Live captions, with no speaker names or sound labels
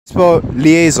Spell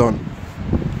liaison.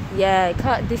 Yeah,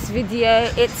 cut this video.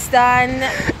 It's done.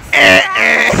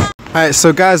 Alright,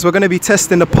 so guys, we're going to be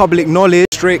testing the public knowledge.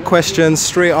 Straight questions,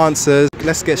 straight answers.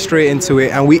 Let's get straight into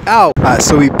it and we out. Alright,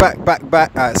 so we back.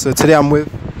 Alright, so today I'm with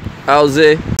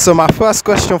Alze. So my first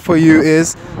question for you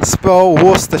is spell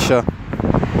Worcestershire.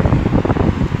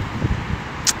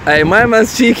 Hey, my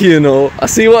man's cheeky, you know. I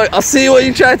see what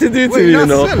you tried to do to me, you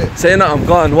know. Saying that I'm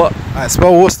gone, what? Alright,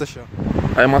 spell Worcestershire.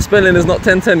 Hey, my spelling is not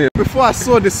 10-10, you know. Before I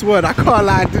saw this word, I can't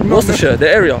lie, I did not Worcestershire, the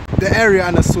area. The area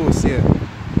and the source, yeah.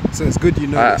 So it's good you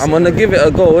know. I'm gonna give it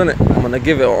a go, innit? I'm gonna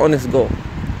give it an honest go.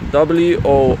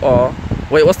 W-O-R.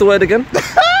 Wait, what's the word again?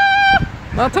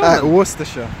 No, tell me.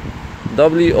 Worcestershire.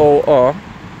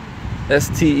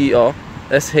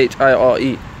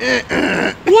 W-O-R-S-T-E-R-S-H-I-R-E.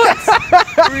 What?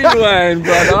 Rewind,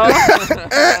 brother.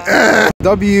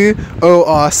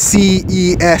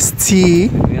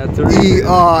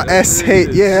 W-O-R-C-E-S-T-E-R-S-H.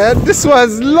 Yeah, this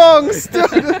one's long still.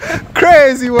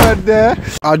 Crazy word there.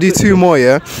 I'll do two more,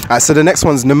 yeah? Alright, so the next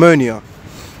one's pneumonia.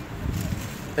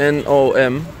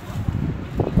 N-O-M.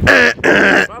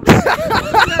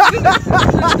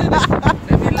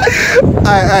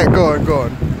 Alright, go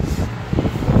on.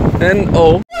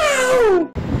 N-O.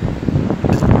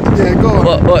 Yeah, go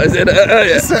on. What is it?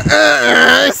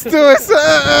 Yeah. It's still.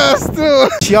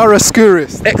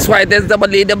 Chiaroscurus.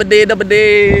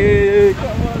 X-Y-D-double-D.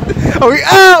 Oh, we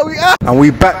out. And we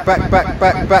back.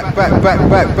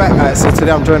 Alright, so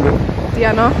today I'm joined with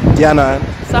Diana.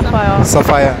 and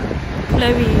Sapphire.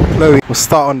 Chloe. We'll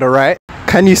start on the right.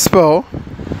 Can you spell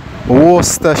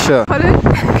Worcestershire? Pardon?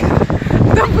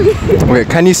 Wait,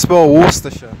 can you spell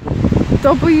Worcestershire?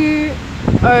 W-O-R-C-T.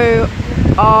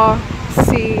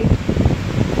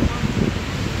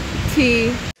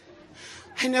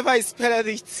 I never spelled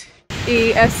it.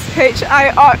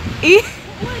 E-S-H-I-R-E.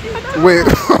 Wait. I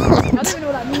don't even know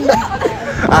what that means.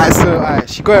 Alright,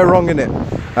 she got it wrong in it.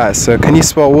 Alright, so can you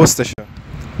spell Worcestershire?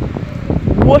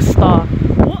 Worcester.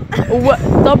 What?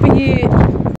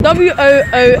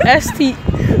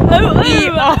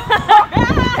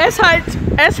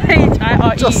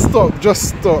 W-O-O-S-T-E-R-S-H-I-R-E. Just stop.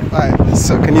 Alright,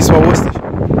 so can you spell Worcestershire?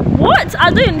 What? I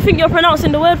don't think you're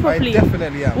pronouncing the word properly. I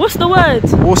definitely am. What's the word?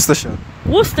 Worcestershire.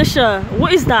 Worcestershire.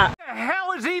 What is that? What the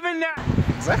hell is even that?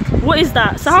 Exactly. What is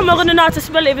that? So how am I going to know how to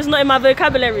spell it if it's not in my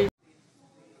vocabulary?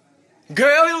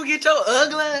 Girl, you don't get your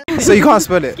ugly. So you can't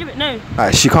spell it? Give it no.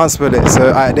 Alright, she can't spell it. So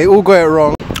alright, they all got it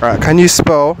wrong. Alright, can you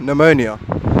spell pneumonia?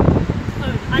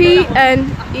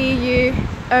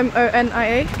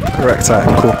 P-N-E-U-M-O-N-I-A. Correct,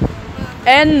 alright, cool.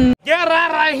 N. Get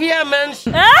right here, man.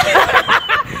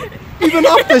 Even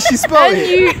after she spelled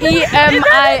it.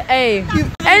 N-U-E-M-I-A.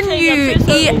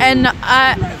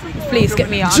 N-U-E-N-I. Please get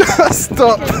me out. Just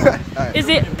stop. Is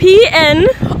it P-N?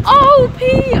 Oh, P.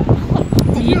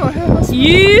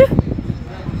 U?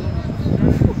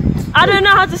 I don't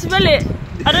know how to spell it.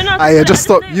 I don't know how to spell it. Just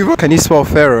stop. Can you spell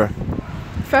Pharaoh?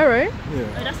 Pharaoh?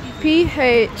 Yeah.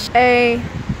 P-H-A-E-R-O-H.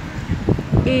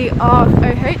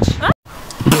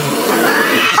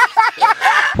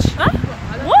 Huh?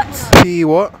 What? P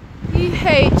what?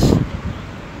 P-H-A-E-R.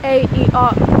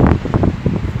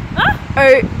 Huh?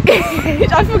 O-H. I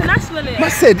Can forgot. I spell it? I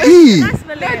said E. Can I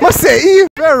spell it? I said E.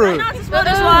 Pharaoh. I know how to spell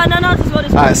this one. I know how to spell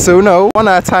this one. Alright, so no, one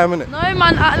at a time, innit? No,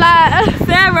 man, like.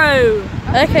 Pharaoh.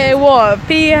 Okay, what?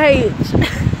 P-H-A-R-E-O?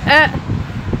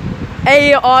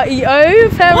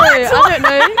 Pharaoh? What? I don't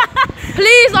know.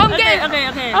 Please, I'm getting.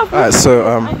 Okay. Alright,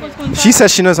 so she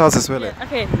says she knows how to spell it.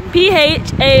 Okay.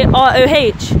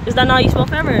 P-H-A-R-O-H. Is that how you spell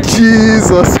Pharaoh?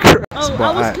 Jesus Christ. Oh, But,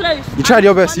 I was close. You tried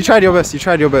your best.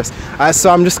 Alright, so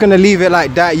I'm just gonna leave it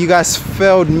like that. You guys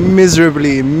failed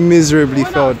miserably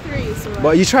failed.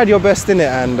 But you tried your best in it,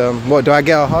 and what, do I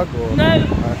get a hug? Or? No.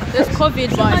 There's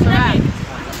COVID, but it's alright.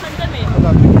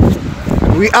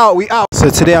 We out. So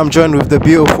today I'm joined with the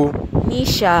beautiful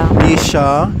Nisha.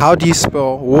 How do you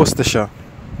spell Worcestershire?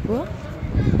 What?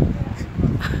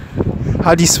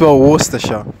 How do you spell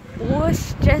Worcestershire?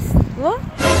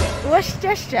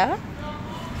 Worcestershire?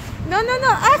 No,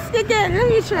 ask again, let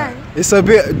me try. It's a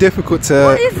bit difficult to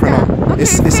What is that? pronounce. Okay,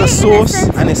 It's say a it in a source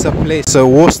sentence. and it's a place. So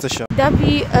Worcestershire.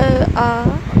 W-O-R-C-H.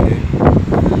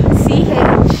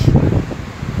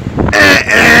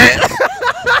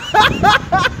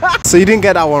 So you didn't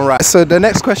get that one right. So the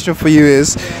next question for you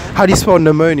is, how do you spell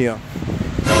pneumonia?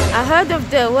 I heard of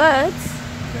the words.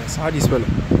 Yeah, so how do you spell it?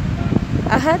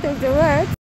 I heard of the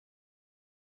words.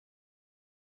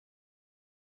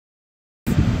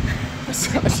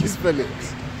 So how do you spell it?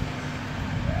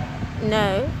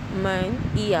 No,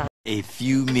 monia. A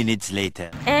few minutes later.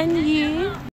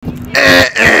 N-U.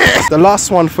 The last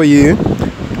one for you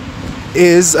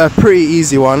is a pretty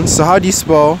easy one. So how do you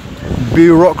spell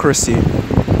Bureaucracy.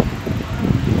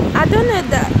 I don't know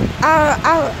that.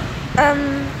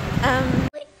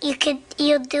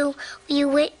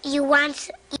 You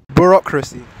want.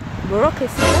 Bureaucracy.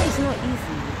 Bureaucracy. That is not easy.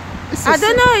 I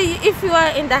don't know if you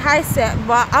are in the high set,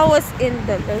 but I was in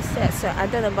the low set, so I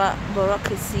don't know about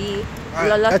bureaucracy.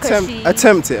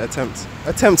 Attempt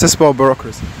to spell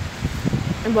bureaucracy.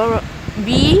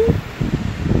 B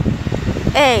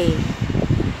A.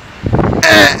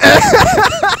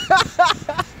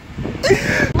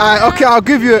 Okay, I'll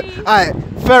give you.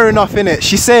 Fair enough, innit?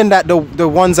 She's saying that the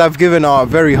ones I've given are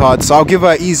very hard, so I'll give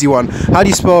her an easy one. How do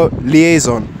you spell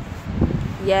liaison?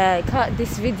 Yeah, cut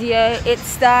this video.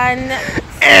 It's done.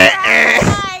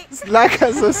 Like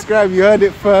and subscribe. You heard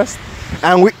it first.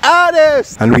 And we are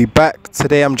this. And we back.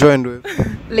 Today I'm joined with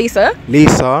Lisa.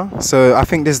 Lisa. So I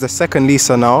think this is the second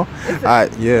Lisa now.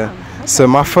 Yeah. So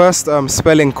my first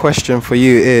spelling question for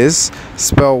you is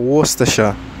spell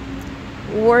Worcestershire.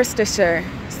 Worcestershire.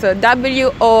 So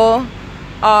W-O-R-S-E.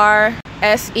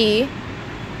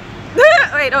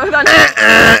 Wait, hold on.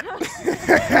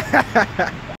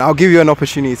 I'll give you an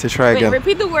opportunity to try again.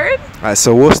 Repeat the word. Alright,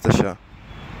 so Worcestershire.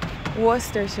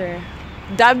 Worcestershire.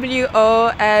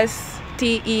 W-O-S-T-E-R.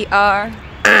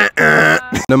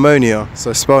 Pneumonia.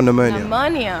 So spell pneumonia.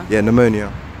 Pneumonia. Yeah,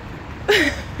 pneumonia.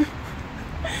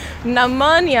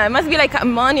 Pneumonia. It must be like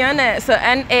ammonia, innit? So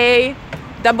N-A-M-M.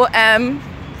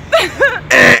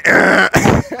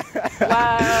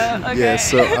 Wow. Okay. Yeah,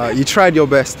 so you tried your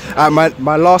best.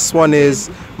 My last one's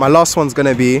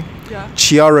gonna be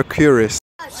chiaroscurist.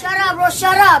 Shut up, bro.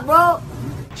 Shut up, bro.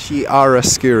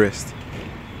 Chiaroscurist.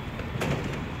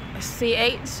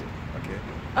 C-H.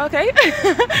 Okay. Okay.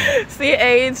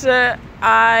 C-H-I-A-R-A.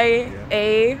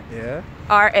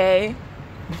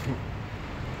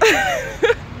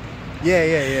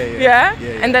 Yeah.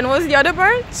 And then what's the other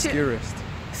part? Scurist.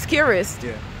 Scurist.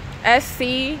 Yeah.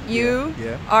 S-C-U-R-I-S-T.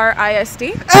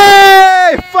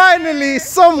 Hey! Finally,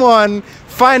 someone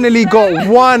got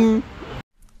one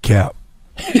cap.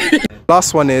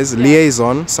 Last one is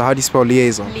liaison. So how do you spell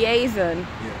liaison? Liaison.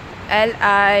 Yeah.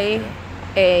 L-I-A-S.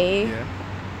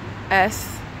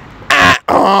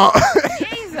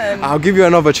 Liaison. I'll give you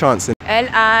another chance.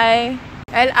 L-I-A-S.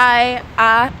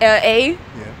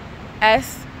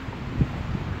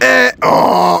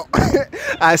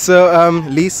 So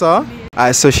Lisa,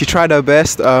 so she tried her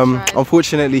best.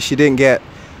 Unfortunately, she didn't get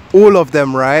all of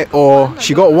them right, or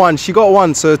she got one.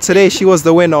 So today she was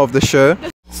the winner of the show.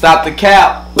 Stop the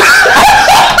cap. Stop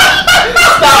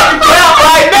the cap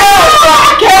right now.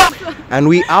 Stop the cap. And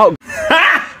we out.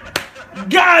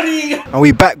 Got him. And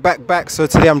we back. So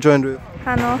today I'm joined with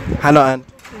Hannah. and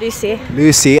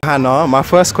Lucy. Hannah, my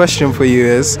first question for you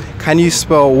is, can you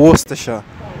spell Worcestershire?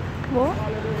 What?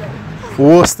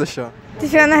 Worcestershire.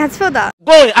 Did you know how to spell that?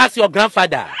 Go and ask your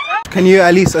grandfather. Can you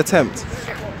at least attempt?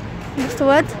 What's the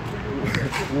word?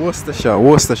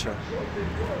 Worcestershire.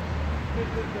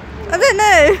 I don't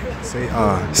know.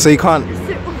 So you can't.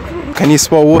 Can you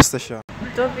spell Worcestershire?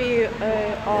 W-O-R-S-T.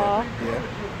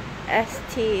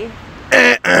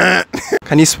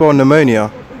 Can you spell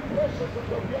pneumonia?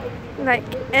 Like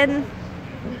N.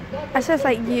 I suppose it's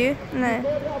like U. No.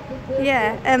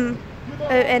 Yeah.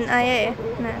 M-O-N-I-A.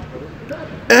 No.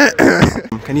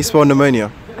 Can you spell pneumonia?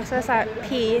 I suppose it's like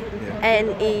P-N-E-U-M-O-N-I-A.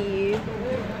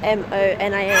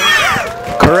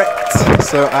 Correct.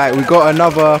 So we got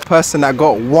another person that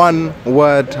got one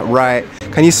word right.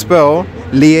 Can you spell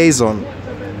liaison?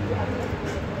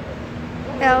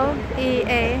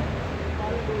 L-E-A-Z-A.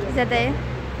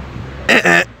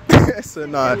 So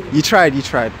no, you tried.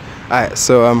 Alright,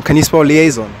 so can you spell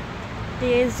liaison?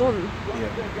 Liaison. Yeah.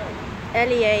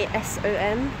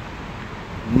 L-E-A-S-O-N.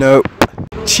 Nope.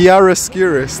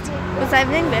 Chiaroscurist. Was that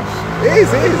in English? It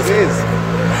is.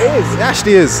 It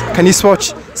actually is. Can you spell?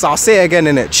 So I'll say it again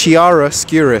in it.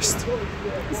 Chiaroscurist.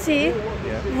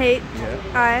 C-H-I-R.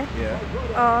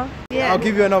 Yeah. I'll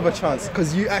give you another chance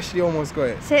because you actually almost got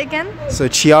it. Say it again. So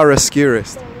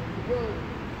chiaroscurist.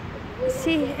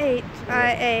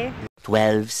 C-H-I-A.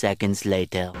 12 seconds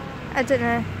later. I don't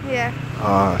know. Yeah.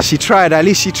 She tried. At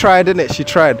least she tried, didn't it? She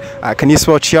tried. Can you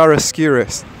spell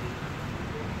chiaroscurist?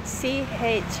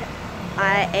 C-H-I-A-R-A.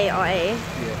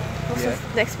 What's the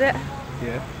next bit?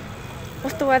 Yeah.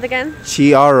 What's the word again?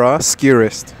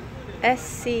 Chiaroscurist.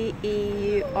 S-C-E-U-R-I-S-T.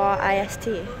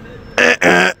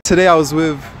 Today I was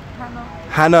with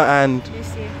Hannah and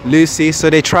Lucy. So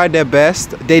they tried their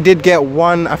best. They did get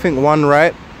one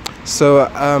right. So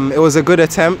it was a good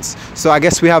attempt. So I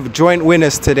guess we have joint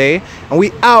winners today. And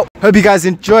we out. Hope you guys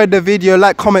enjoyed the video.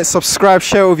 Like, comment, subscribe,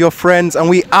 share with your friends. And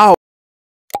we out.